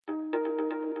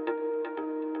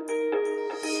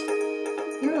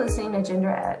listening to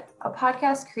Gender Ed, a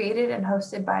podcast created and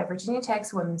hosted by Virginia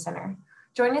Tech's Women's Center.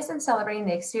 Join us in celebrating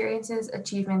the experiences,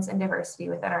 achievements, and diversity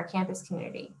within our campus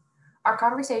community. Our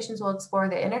conversations will explore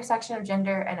the intersection of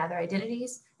gender and other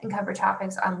identities and cover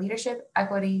topics on leadership,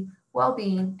 equity,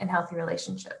 well-being, and healthy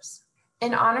relationships.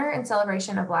 In honor and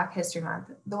celebration of Black History Month,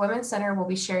 the Women's Center will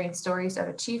be sharing stories of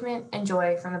achievement and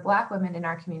joy from the Black women in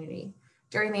our community.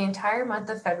 During the entire month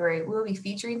of February, we will be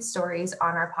featuring stories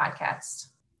on our podcast.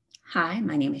 Hi,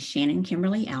 my name is Shannon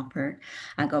Alford.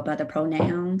 I go by the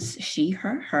pronouns she,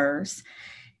 her, hers,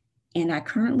 and I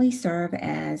currently serve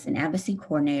as an advocacy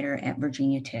coordinator at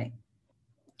Virginia Tech.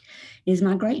 It is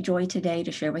my great joy today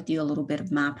to share with you a little bit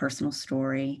of my personal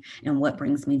story and what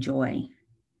brings me joy.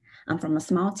 I'm from a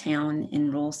small town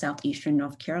in rural southeastern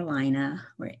North Carolina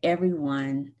where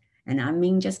everyone, and I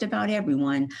mean just about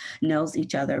everyone, knows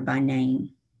each other by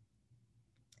name.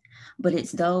 But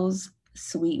it's those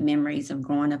sweet memories of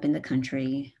growing up in the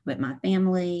country with my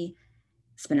family,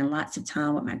 spending lots of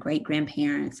time with my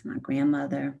great-grandparents, my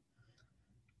grandmother,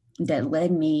 that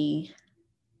led me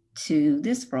to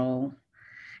this role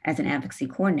as an advocacy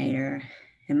coordinator,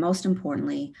 and most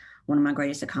importantly, one of my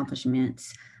greatest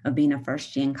accomplishments of being a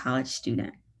first-gen college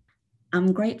student.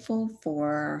 I'm grateful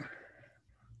for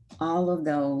all of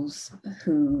those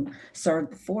who served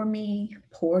before me,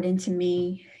 poured into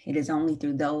me. It is only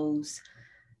through those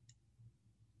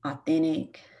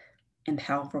authentic and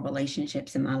powerful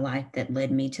relationships in my life that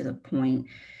led me to the point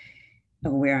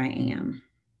of where I am.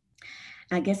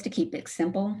 I guess to keep it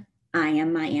simple, I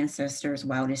am my ancestors'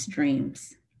 wildest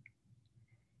dreams.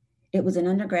 It was an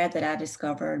undergrad that I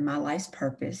discovered my life's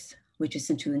purpose, which is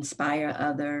to inspire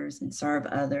others and serve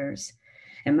others.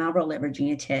 And my role at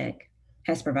Virginia Tech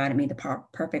has provided me the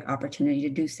perfect opportunity to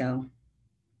do so.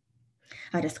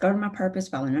 I discovered my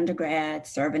purpose while an undergrad,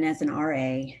 serving as an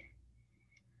RA,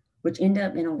 which ended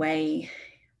up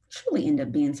truly ended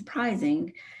up being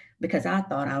surprising because I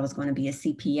thought I was going to be a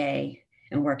CPA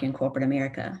and work in corporate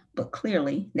America, but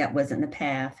clearly that wasn't the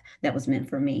path that was meant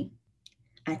for me.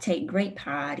 I take great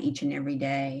pride each and every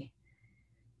day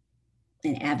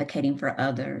in advocating for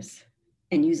others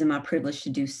and using my privilege to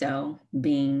do so,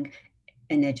 being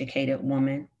an educated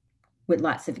woman with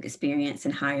lots of experience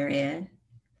in higher ed.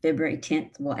 February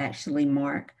 10th will actually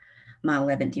mark my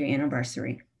 11th year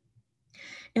anniversary.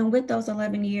 And with those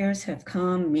 11 years have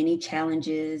come many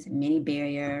challenges, many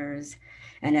barriers,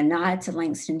 and a nod to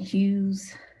Langston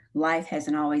Hughes, life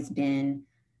hasn't always been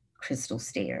crystal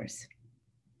stairs.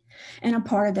 And a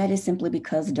part of that is simply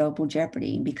because double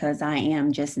jeopardy, because I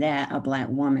am just that, a Black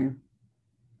woman.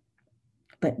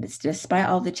 But despite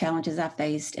all the challenges I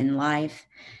faced in life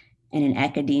and in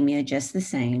academia just the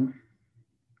same,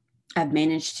 I've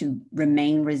managed to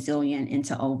remain resilient and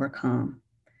to overcome.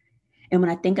 And when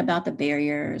I think about the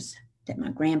barriers that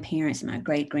my grandparents, my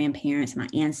great-grandparents, my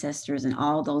ancestors, and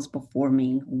all those before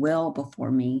me, well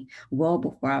before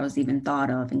I was even thought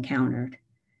of, encountered,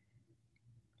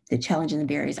 the challenges and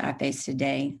barriers I face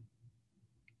today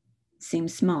seem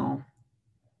small.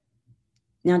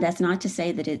 Now, that's not to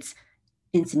say that it's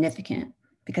insignificant,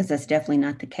 because that's definitely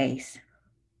not the case.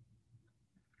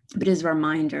 But it's a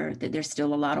reminder that there's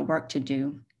still a lot of work to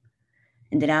do,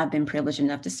 and that I've been privileged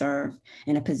enough to serve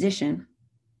in a position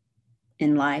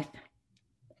in life,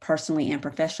 personally and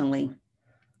professionally,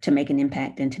 to make an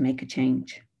impact and to make a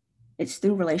change. It's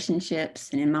through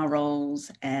relationships and in my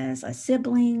roles as a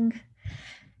sibling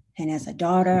and as a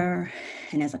daughter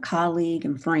and as a colleague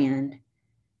and friend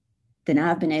that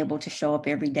I've been able to show up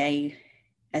every day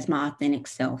as my authentic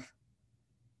self.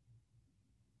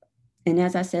 And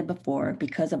as I said before,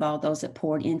 because of all those that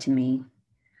poured into me,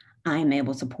 I am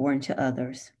able to pour into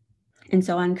others. And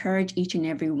so I encourage each and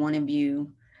every one of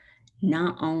you,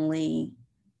 not only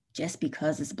just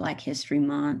because it's Black History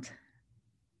Month,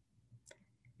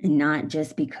 and not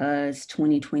just because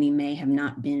 2020 may have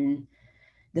not been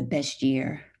the best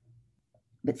year,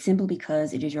 but simply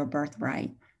because it is your birthright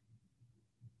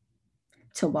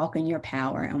to walk in your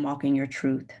power and walk in your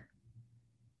truth,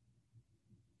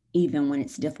 even when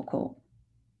it's difficult.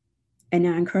 And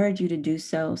I encourage you to do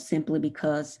so simply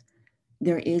because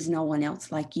there is no one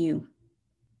else like you.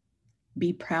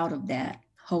 Be proud of that.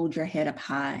 Hold your head up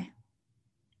high.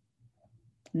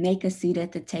 Make a seat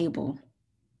at the table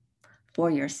for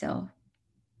yourself.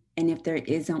 And if there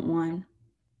isn't one,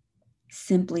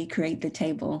 simply create the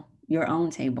table, your own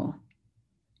table,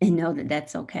 and know that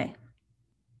that's okay.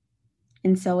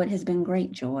 And so it has been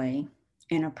great joy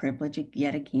and a privilege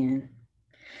yet again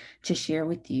to share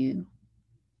with you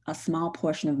a small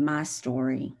portion of my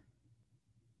story,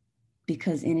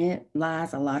 because in it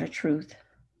lies a lot of truth,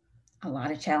 a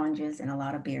lot of challenges, and a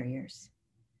lot of barriers.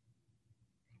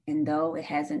 And though it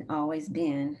hasn't always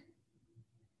been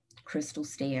crystal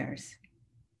stairs,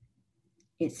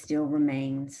 it still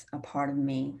remains a part of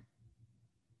me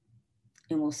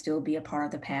and will still be a part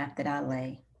of the path that I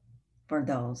lay for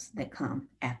those that come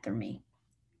after me.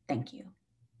 Thank you.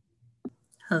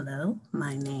 Hello,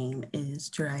 my name is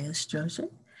Jariah Strozier,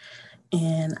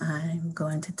 and I'm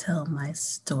going to tell my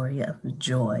story of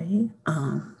joy,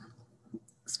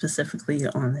 specifically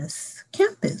on this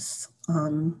campus.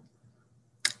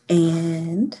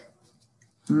 And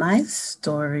my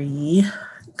story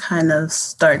kind of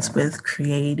starts with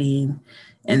creating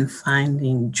and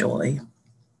finding joy.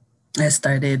 I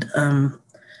started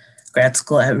grad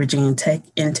school at Virginia Tech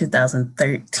in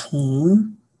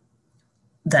 2013.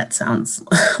 That sounds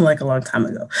like a long time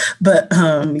ago, but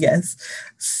yes.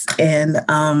 And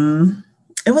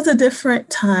it was a different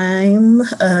time,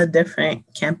 a different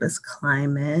campus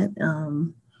climate.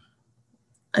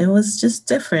 It was just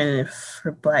different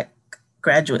for Black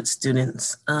graduate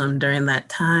students during that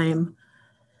time.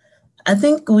 I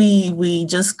think we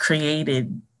just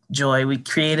created joy. We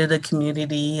created a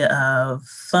community of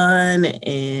fun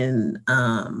and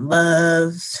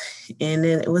love. And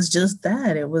it was just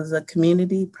that. It was a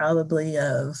community probably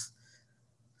of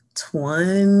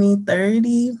 20,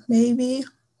 30, maybe.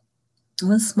 It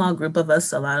was a small group of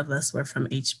us. A lot of us were from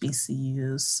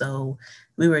HBCUs. So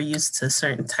we were used to a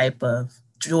certain type of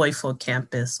joyful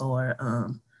campus, or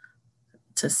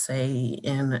to say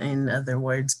in other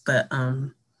words, but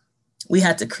we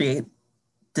had to create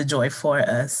the joy for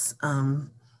us.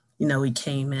 We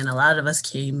came in, a lot of us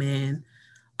came in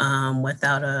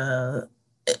without a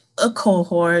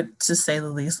cohort, to say the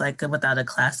least, like without a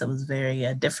class. That was very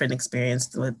a different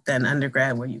experience than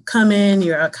undergrad, where you come in,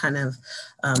 you're kind of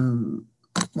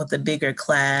with a bigger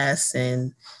class,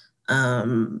 and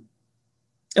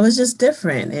it was just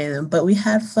different. But we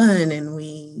had fun, and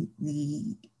we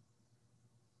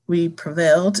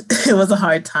prevailed. It was a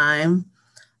hard time.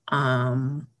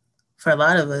 For a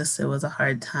lot of us, it was a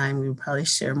hard time. We would probably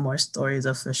share more stories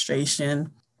of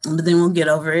frustration, but then we'll get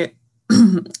over it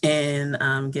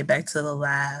and get back to the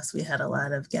laughs. We had a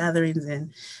lot of gatherings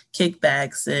and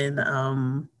kickbacks, and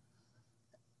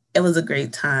it was a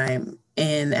great time.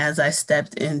 And as I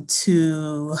stepped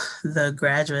into the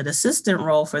graduate assistant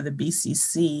role for the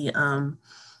BCC,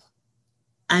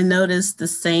 I noticed the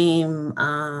same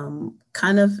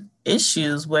kind of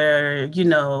issues where,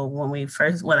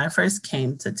 when I first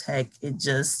came to Tech, it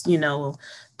just,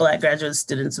 Black graduate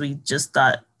students, we just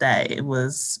thought that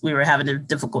we were having a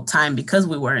difficult time because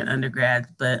we weren't undergrad.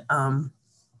 But,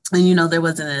 there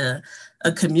wasn't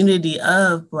a community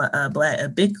of a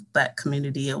big Black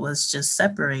community. It was just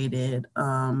separated.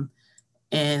 And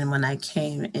when I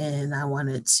came in, I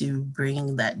wanted to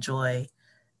bring that joy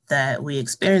that we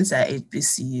experience at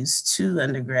HBCUs to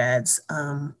undergrads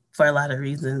for a lot of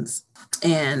reasons.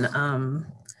 And I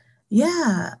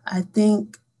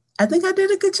think I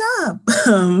did a good job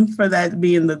for that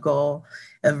being the goal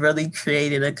of really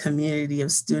creating a community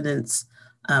of students,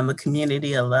 a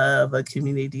community of love, a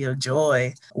community of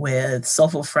joy. With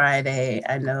Soulful Friday,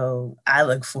 I know I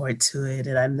look forward to it,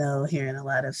 and I know hearing a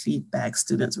lot of feedback,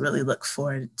 students really look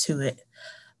forward to it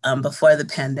before the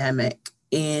pandemic.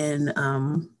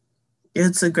 And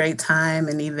it's a great time.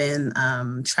 And even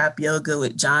Trap Yoga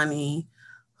with Johnny,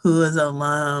 who is an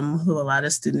alum, who a lot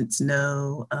of students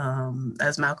know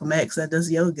as Malcolm X that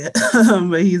does yoga,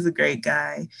 but he's a great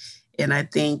guy. And I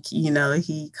think,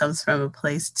 he comes from a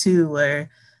place too where,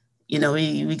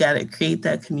 we got to create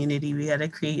that community. We got to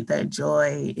create that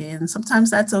joy. And sometimes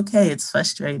that's okay. It's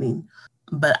frustrating.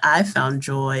 But I found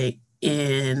joy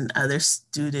in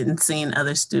seeing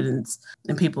other students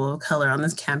and people of color on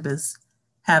this campus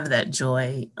have that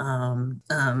joy,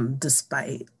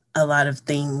 despite a lot of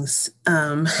things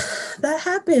that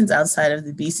happens outside of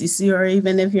the BCC, or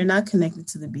even if you're not connected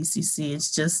to the BCC.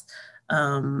 It's just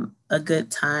a good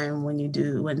time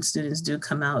when students do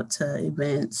come out to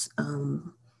events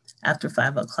after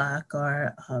 5 o'clock,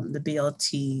 or the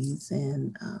BLTs.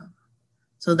 And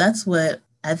so that's what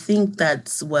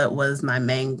was my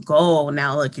main goal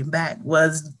now looking back,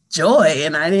 was joy.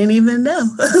 And I didn't even know.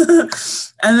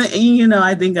 And,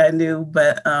 I think I knew,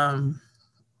 but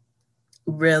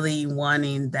really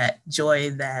wanting that joy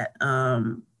that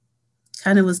kind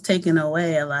of was taken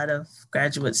away. A lot of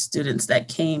graduate students that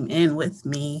came in with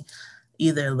me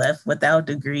either left without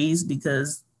degrees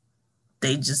because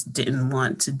they just didn't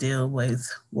want to deal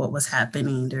with what was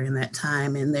happening during that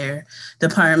time in their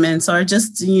departments, or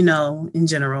just, in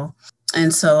general.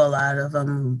 And so a lot of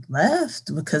them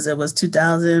left because it was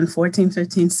 2014,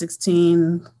 15,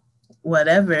 16,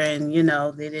 whatever. And,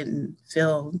 they didn't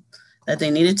feel that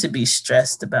they needed to be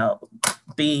stressed about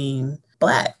being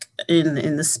Black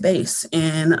in the space.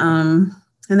 And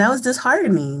that was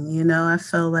disheartening. You know, I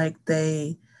felt like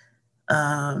they,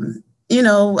 you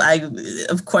know,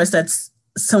 of course, that's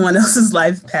someone else's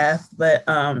life path, but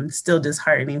still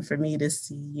disheartening for me to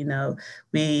see. You know,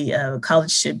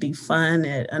 college should be fun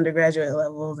at undergraduate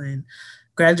level, and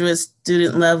graduate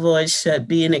student level, it should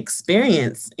be an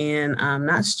experience and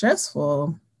not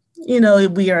stressful. You know,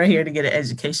 we are here to get an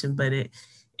education, but it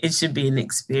should be an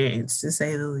experience, to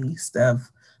say the least,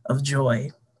 of joy.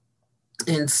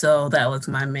 And so that was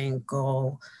my main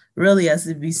goal, really, as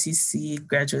a BCC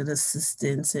graduate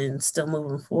assistant, and still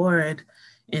moving forward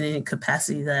in any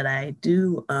capacity that I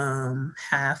do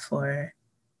have for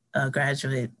a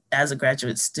graduate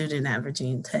student at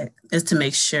Virginia Tech, is to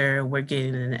make sure we're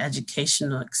getting an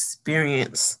educational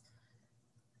experience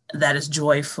that is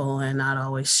joyful and not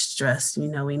always stressed. You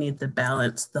know, we need to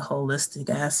balance the holistic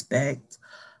aspect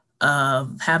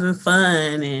of having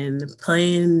fun and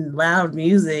playing loud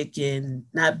music and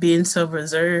not being so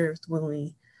reserved when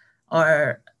we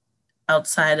are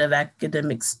outside of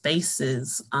academic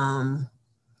spaces.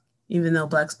 Even though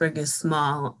Blacksburg is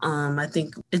small, I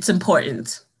think it's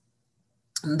important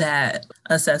that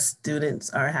us as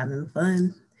students are having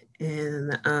fun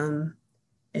and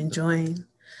enjoying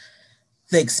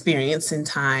the experience and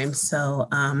time. So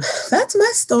that's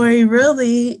my story,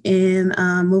 really. And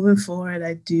moving forward,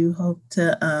 I do hope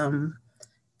to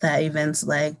that events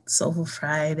like Soulful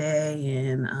Friday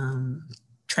and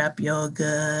Trap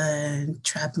Yoga and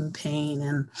Trap and Pain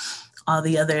and all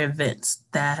the other events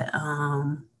that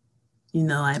you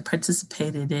know, I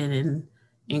participated in and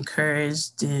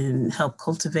encouraged and helped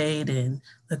cultivate, in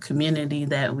the community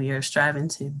that we are striving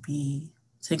to be,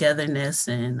 togetherness.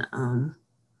 And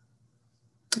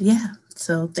yeah,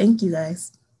 so thank you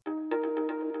guys.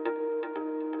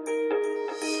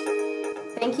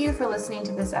 Thank you for listening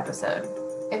to this episode.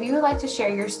 If you would like to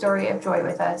share your story of joy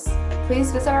with us,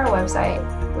 please visit our website,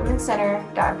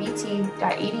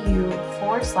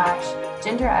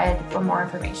 womencenter.bt.edu/gendered for more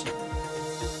information.